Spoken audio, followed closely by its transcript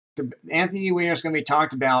Anthony Weiner is going to be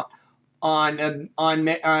talked about on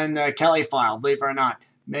the Kelly File. Believe it or not,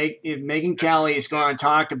 Megyn Kelly is going to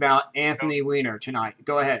talk about Anthony Weiner tonight.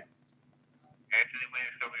 Go ahead. Anthony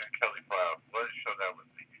Weiner's going to be on Kelly File. What a show that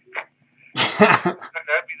would be.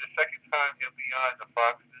 That'd be the second time he'll be on the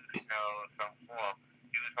Fox News channel in some form.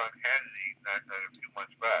 He was on Hannity a few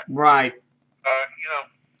months back. Right. You know,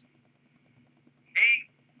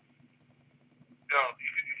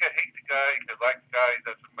 you can hate the guy, you can like the guy, it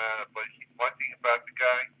doesn't matter. But one thing about the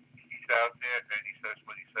guy, he's out there and he says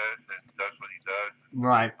what he says and does what he does.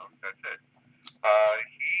 Right. That's it.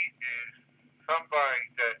 He is somebody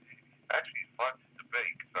that actually is fun to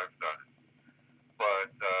debate because I've done it.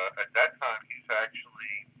 But at that time, he's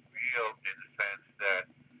actually real in the sense that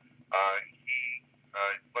he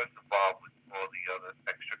was involved with all the other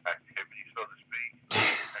extra activities, so to speak.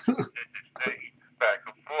 Actually did his thing back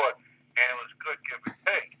and forth, and it was good give and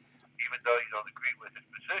take. Even though you don't agree with his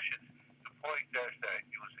positions, the point is that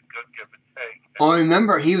it was a good give and take. Well,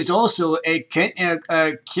 remember, he was also a cabinet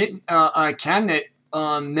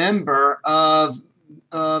member of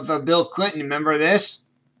Bill Clinton. Remember this?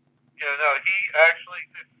 Yeah, no, he actually,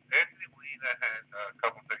 Anthony Weiner had a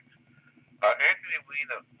couple things. Anthony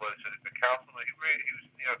Weiner was a councilman. He was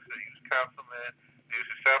in New York City. He was a councilman. He was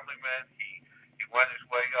assemblyman. He went his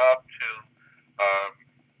way up to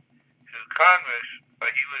Congress.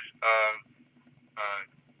 He was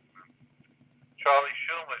Charlie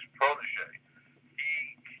Schumer's protege.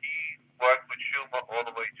 He worked with Schumer all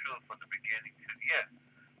the way through from the beginning to the end.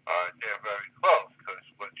 They're very close because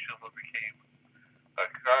when Schumer became a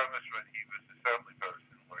congressman, he was assembly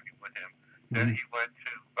person working with him. Then he went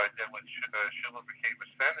to, then when Schumer became a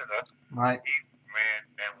senator, right. he